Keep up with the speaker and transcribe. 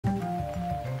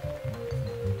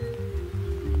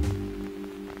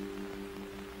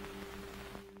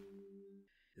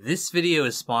This video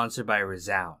is sponsored by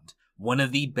Resound, one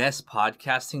of the best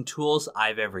podcasting tools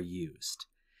I've ever used.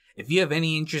 If you have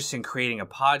any interest in creating a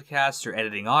podcast or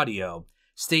editing audio,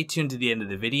 stay tuned to the end of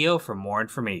the video for more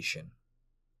information.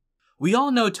 We all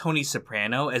know Tony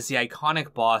Soprano as the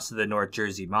iconic boss of the North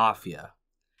Jersey Mafia.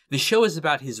 The show is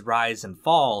about his rise and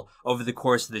fall over the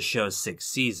course of the show's 6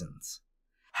 seasons.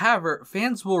 However,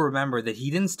 fans will remember that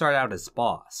he didn't start out as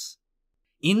boss.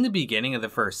 In the beginning of the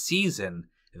first season,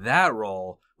 that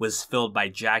role was filled by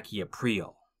Jackie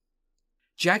Aprile.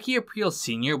 Jackie Aprile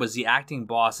Sr. was the acting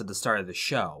boss at the start of the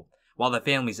show, while the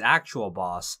family's actual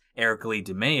boss, Aprile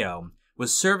DeMeo,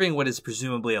 was serving what is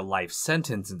presumably a life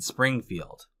sentence in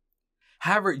Springfield.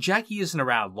 However, Jackie isn't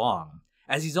around long,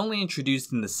 as he's only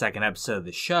introduced in the second episode of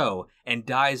the show and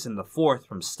dies in the fourth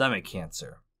from stomach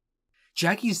cancer.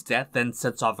 Jackie's death then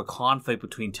sets off a conflict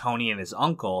between Tony and his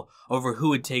uncle over who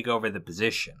would take over the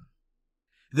position.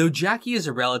 Though Jackie is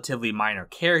a relatively minor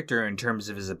character in terms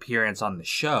of his appearance on the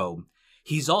show,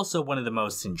 he's also one of the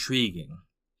most intriguing.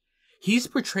 He's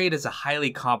portrayed as a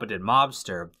highly competent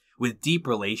mobster with deep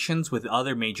relations with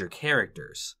other major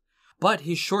characters, but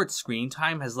his short screen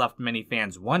time has left many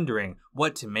fans wondering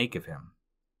what to make of him.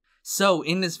 So,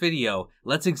 in this video,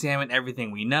 let's examine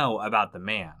everything we know about the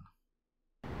man.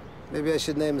 Maybe I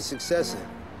should name a successor.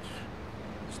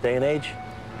 This day and age,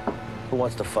 who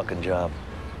wants the fucking job?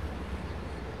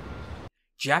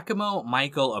 Giacomo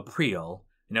Michael Aprile,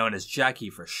 known as Jackie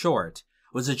for short,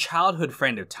 was a childhood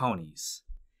friend of Tony's.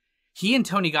 He and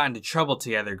Tony got into trouble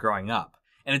together growing up,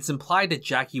 and it's implied that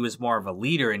Jackie was more of a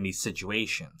leader in these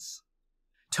situations.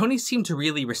 Tony seemed to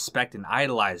really respect and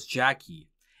idolize Jackie,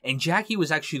 and Jackie was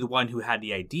actually the one who had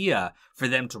the idea for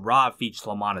them to rob Feach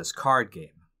LaManna's card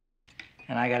game.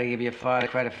 And I gotta give your father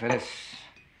credit for this.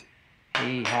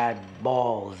 He had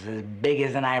balls as big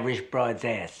as an Irish broad's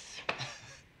ass.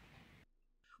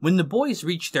 When the boys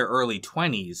reached their early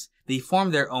 20s, they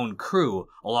formed their own crew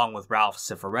along with Ralph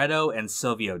Cifaretto and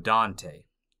Silvio Dante.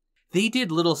 They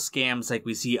did little scams like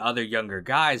we see other younger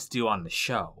guys do on the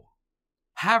show.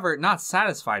 However, not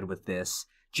satisfied with this,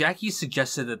 Jackie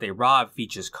suggested that they rob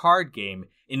Feach's card game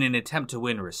in an attempt to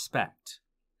win respect.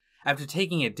 After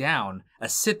taking it down, a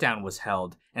sit-down was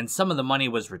held and some of the money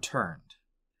was returned.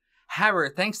 However,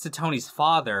 thanks to Tony's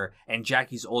father and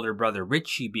Jackie's older brother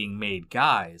Richie being made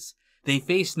guys, they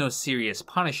faced no serious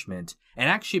punishment and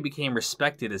actually became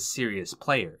respected as serious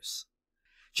players.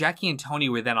 Jackie and Tony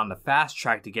were then on the fast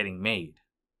track to getting made.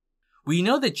 We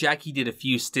know that Jackie did a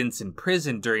few stints in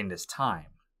prison during this time.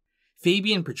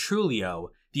 Fabian Petrulio,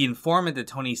 the informant that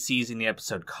Tony sees in the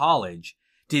episode College,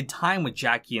 did time with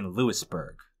Jackie in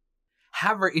Lewisburg.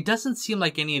 However, it doesn't seem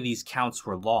like any of these counts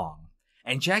were long,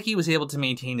 and Jackie was able to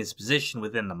maintain his position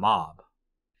within the mob.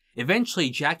 Eventually,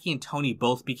 Jackie and Tony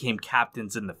both became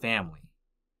captains in the family.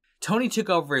 Tony took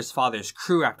over his father's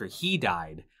crew after he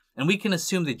died, and we can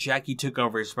assume that Jackie took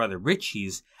over his brother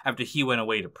Richie's after he went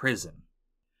away to prison.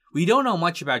 We don't know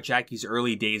much about Jackie's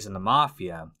early days in the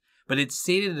Mafia, but it's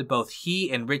stated that both he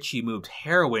and Richie moved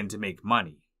heroin to make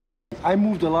money. I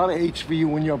moved a lot of H for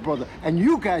you and your brother, and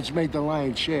you guys made the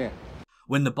lion's share.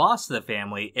 When the boss of the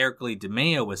family, Aprile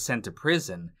DeMeo, was sent to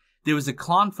prison, there was a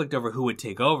conflict over who would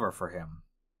take over for him.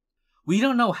 We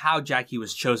don't know how Jackie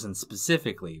was chosen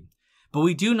specifically, but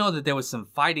we do know that there was some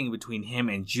fighting between him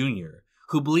and Junior,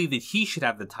 who believed that he should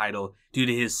have the title due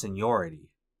to his seniority.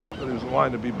 He was in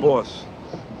line to be boss.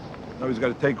 Now he's got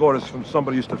to take orders from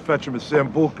somebody who used to fetch him at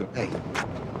Sambuca. Hey,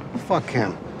 fuck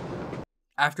him.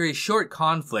 After a short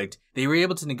conflict, they were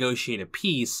able to negotiate a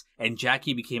peace, and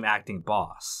Jackie became acting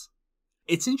boss.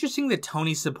 It's interesting that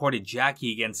Tony supported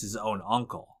Jackie against his own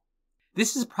uncle.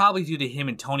 This is probably due to him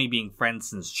and Tony being friends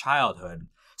since childhood,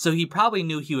 so he probably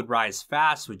knew he would rise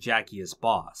fast with Jackie as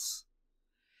boss.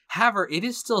 However, it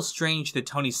is still strange that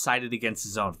Tony sided against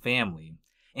his own family,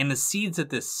 and the seeds that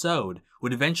this sowed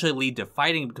would eventually lead to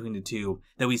fighting between the two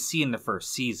that we see in the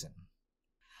first season.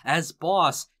 As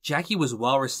boss, Jackie was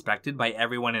well respected by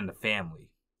everyone in the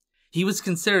family. He was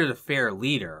considered a fair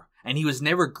leader, and he was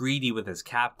never greedy with his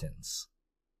captains.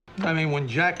 I mean, when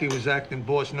Jackie was acting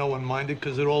boss, no one minded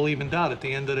because it all evened out at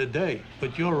the end of the day.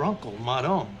 But your uncle,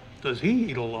 Madon, does he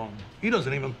eat alone? He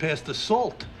doesn't even pass the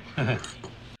salt.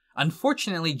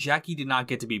 Unfortunately, Jackie did not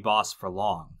get to be boss for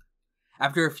long.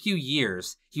 After a few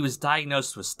years, he was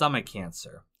diagnosed with stomach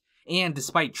cancer, and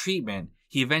despite treatment,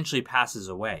 he eventually passes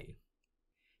away.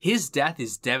 His death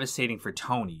is devastating for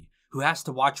Tony, who has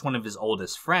to watch one of his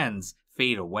oldest friends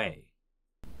fade away.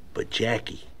 But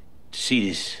Jackie, to see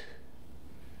this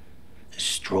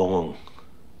strong,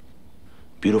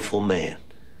 beautiful man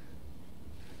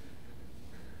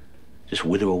just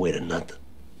wither away to nothing.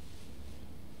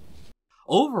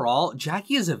 Overall,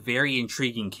 Jackie is a very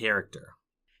intriguing character.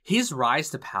 His rise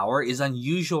to power is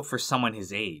unusual for someone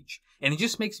his age, and it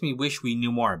just makes me wish we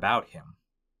knew more about him.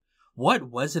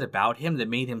 What was it about him that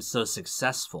made him so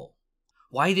successful?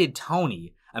 Why did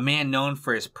Tony, a man known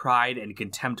for his pride and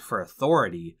contempt for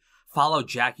authority, follow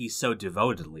Jackie so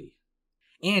devotedly?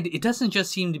 And it doesn't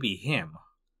just seem to be him.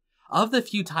 Of the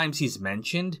few times he's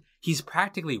mentioned, he's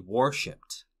practically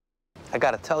worshipped. I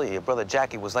gotta tell you, your brother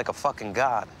Jackie was like a fucking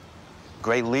god.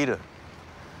 Great leader.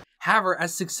 However,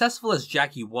 as successful as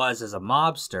Jackie was as a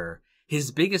mobster,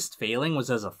 his biggest failing was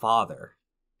as a father.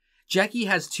 Jackie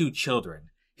has 2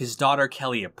 children, his daughter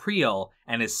Kelly Aprile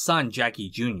and his son Jackie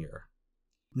Jr.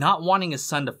 Not wanting his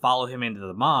son to follow him into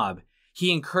the mob,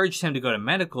 he encouraged him to go to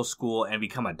medical school and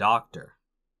become a doctor.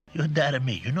 Your dad and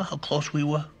me, you know how close we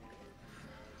were?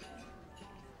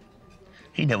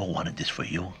 He never wanted this for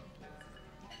you.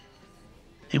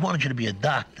 He wanted you to be a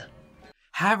doctor.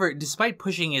 However, despite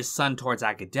pushing his son towards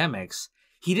academics,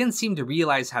 he didn't seem to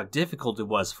realize how difficult it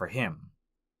was for him.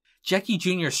 Jackie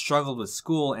Jr. struggled with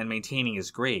school and maintaining his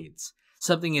grades,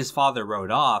 something his father wrote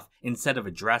off instead of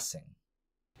addressing.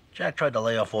 Jack tried to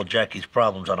lay off all Jackie's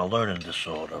problems on a learning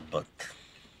disorder, but...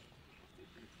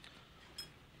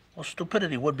 well,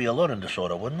 stupidity would be a learning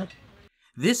disorder, wouldn't it?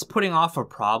 This putting off of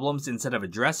problems instead of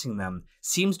addressing them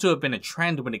seems to have been a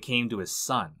trend when it came to his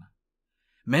son.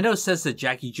 Meadows says that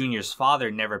Jackie Jr.'s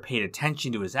father never paid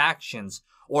attention to his actions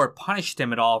or punished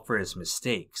him at all for his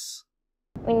mistakes.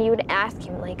 When you would ask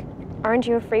him, like, aren't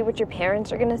you afraid what your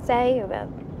parents are gonna say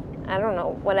about, I don't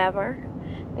know, whatever?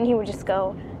 And he would just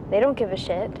go, they don't give a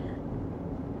shit.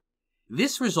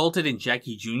 This resulted in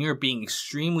Jackie Jr. being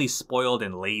extremely spoiled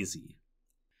and lazy.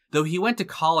 Though he went to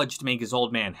college to make his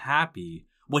old man happy,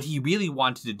 what he really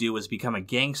wanted to do was become a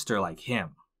gangster like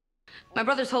him. My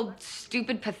brother's whole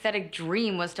stupid, pathetic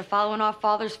dream was to follow in our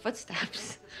father's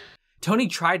footsteps. Tony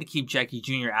tried to keep Jackie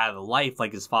Jr. out of the life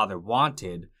like his father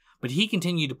wanted, but he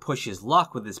continued to push his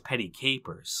luck with his petty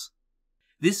capers.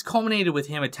 This culminated with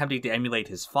him attempting to emulate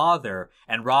his father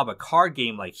and rob a card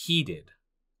game like he did.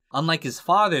 Unlike his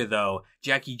father, though,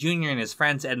 Jackie Jr. and his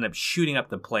friends ended up shooting up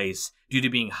the place due to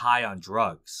being high on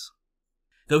drugs.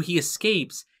 Though he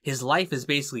escapes, his life is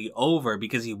basically over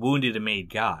because he wounded a made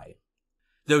guy.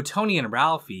 Though Tony and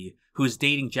Ralphie, who is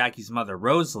dating Jackie's mother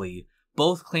Rosalie,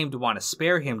 both claim to want to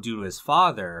spare him due to his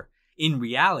father, in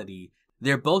reality,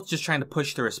 they're both just trying to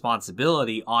push the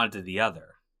responsibility onto the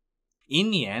other.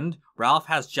 In the end, Ralph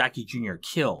has Jackie Jr.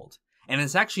 killed, and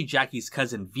it's actually Jackie's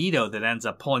cousin Vito that ends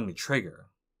up pulling the trigger.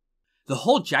 The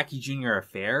whole Jackie Jr.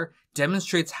 affair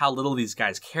demonstrates how little these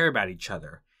guys care about each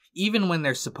other, even when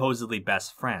they're supposedly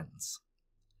best friends.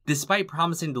 Despite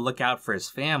promising to look out for his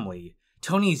family,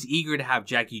 Tony is eager to have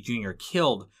Jackie Jr.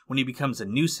 killed when he becomes a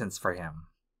nuisance for him.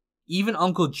 Even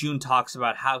Uncle June talks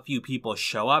about how few people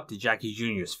show up to Jackie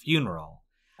Jr.'s funeral,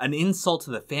 an insult to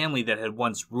the family that had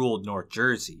once ruled North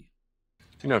Jersey.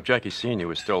 You know, if Jackie Sr.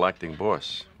 was still acting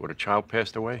boss, would a child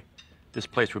passed away, this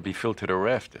place would be filled to the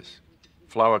rafters.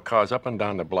 Flower cars up and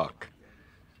down the block,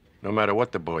 no matter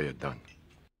what the boy had done.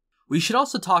 We should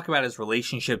also talk about his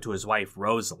relationship to his wife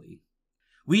Rosalie.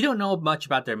 We don't know much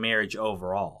about their marriage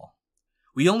overall.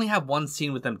 We only have one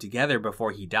scene with them together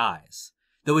before he dies,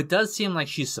 though it does seem like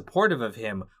she's supportive of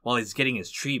him while he's getting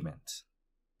his treatment.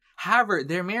 However,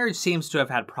 their marriage seems to have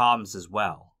had problems as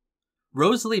well.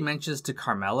 Rosalie mentions to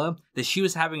Carmela that she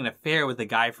was having an affair with a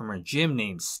guy from her gym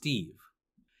named Steve.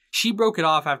 She broke it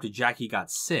off after Jackie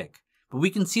got sick, but we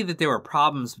can see that there were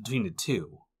problems between the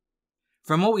two.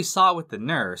 From what we saw with the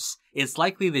nurse, it's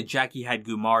likely that Jackie had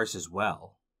Gumar's as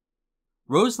well.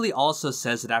 Rosalie also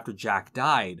says that after Jack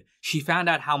died, she found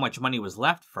out how much money was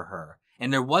left for her,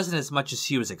 and there wasn't as much as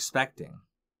she was expecting.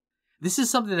 This is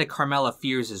something that Carmela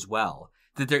fears as well,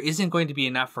 that there isn't going to be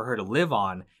enough for her to live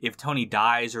on if Tony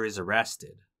dies or is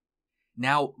arrested.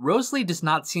 Now, Rosalie does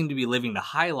not seem to be living the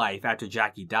high life after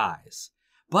Jackie dies,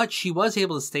 but she was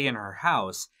able to stay in her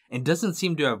house and doesn't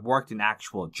seem to have worked an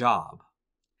actual job.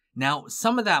 Now,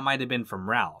 some of that might have been from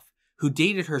Ralph, who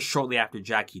dated her shortly after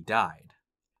Jackie died.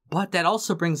 But that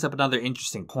also brings up another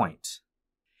interesting point.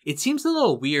 It seems a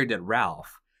little weird that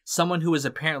Ralph, someone who was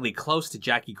apparently close to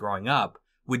Jackie growing up,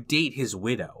 would date his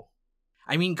widow.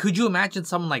 I mean, could you imagine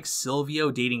someone like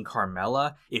Silvio dating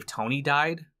Carmela if Tony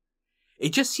died?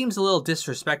 It just seems a little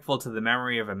disrespectful to the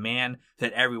memory of a man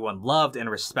that everyone loved and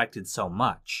respected so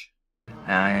much.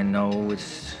 I know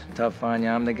it's tough on you.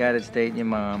 I'm the guy that's dating your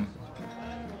mom.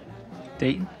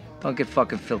 Dating? Don't get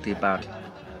fucking filthy about it.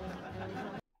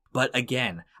 But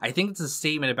again, I think it's a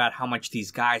statement about how much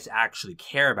these guys actually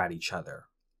care about each other.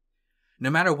 No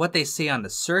matter what they say on the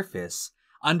surface,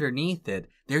 underneath it,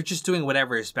 they're just doing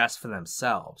whatever is best for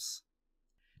themselves.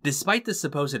 Despite the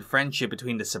supposed friendship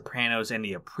between the Sopranos and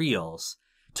the Apriles,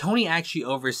 Tony actually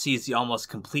oversees the almost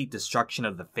complete destruction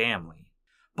of the family.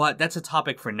 But that's a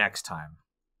topic for next time.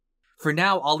 For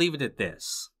now, I'll leave it at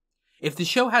this. If the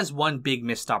show has one big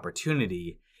missed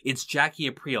opportunity, it's Jackie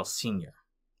Aprile Sr.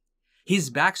 His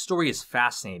backstory is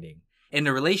fascinating, and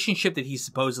the relationship that he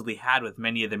supposedly had with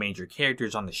many of the major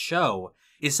characters on the show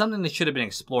is something that should have been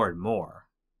explored more.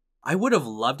 I would have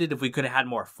loved it if we could have had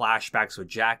more flashbacks with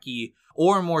Jackie,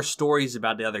 or more stories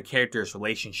about the other characters'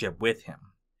 relationship with him.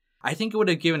 I think it would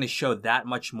have given the show that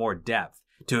much more depth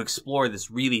to explore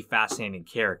this really fascinating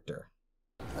character.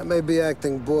 I may be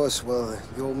acting boss while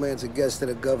the old man's a guest of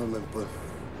the government, but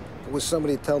I wish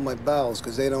somebody tell my bowels,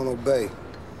 because they don't obey.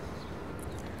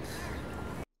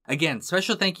 Again,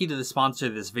 special thank you to the sponsor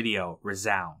of this video,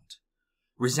 Resound.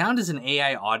 Resound is an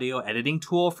AI audio editing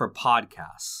tool for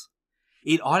podcasts.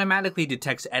 It automatically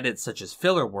detects edits such as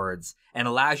filler words and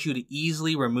allows you to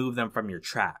easily remove them from your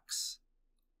tracks.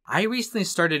 I recently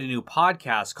started a new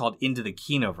podcast called Into the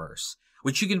Kinoverse,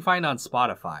 which you can find on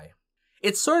Spotify.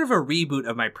 It's sort of a reboot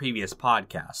of my previous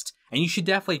podcast, and you should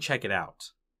definitely check it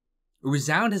out.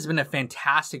 Resound has been a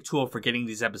fantastic tool for getting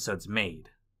these episodes made.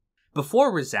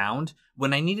 Before Resound,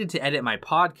 when I needed to edit my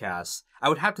podcasts, I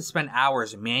would have to spend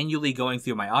hours manually going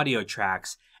through my audio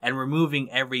tracks and removing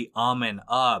every and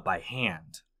by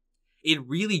hand. It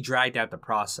really dragged out the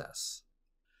process.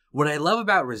 What I love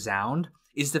about Resound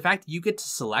is the fact that you get to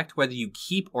select whether you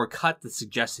keep or cut the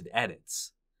suggested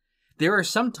edits. There are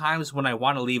some times when I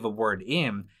want to leave a word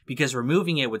in because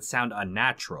removing it would sound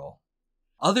unnatural.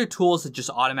 Other tools that just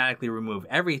automatically remove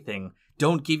everything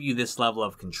don't give you this level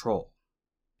of control.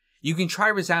 You can try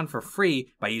Resound for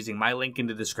free by using my link in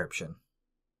the description.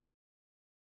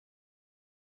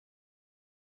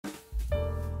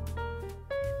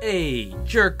 Hey,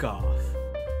 jerk off!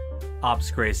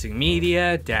 Ops Gracing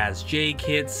Media, Daz J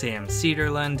Kid, Sam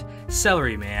Cedarland,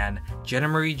 Celery Man, Jenna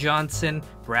Marie Johnson,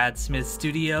 Brad Smith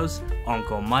Studios,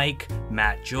 Uncle Mike,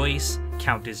 Matt Joyce,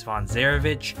 Countess Von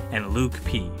Zarevich, and Luke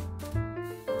P.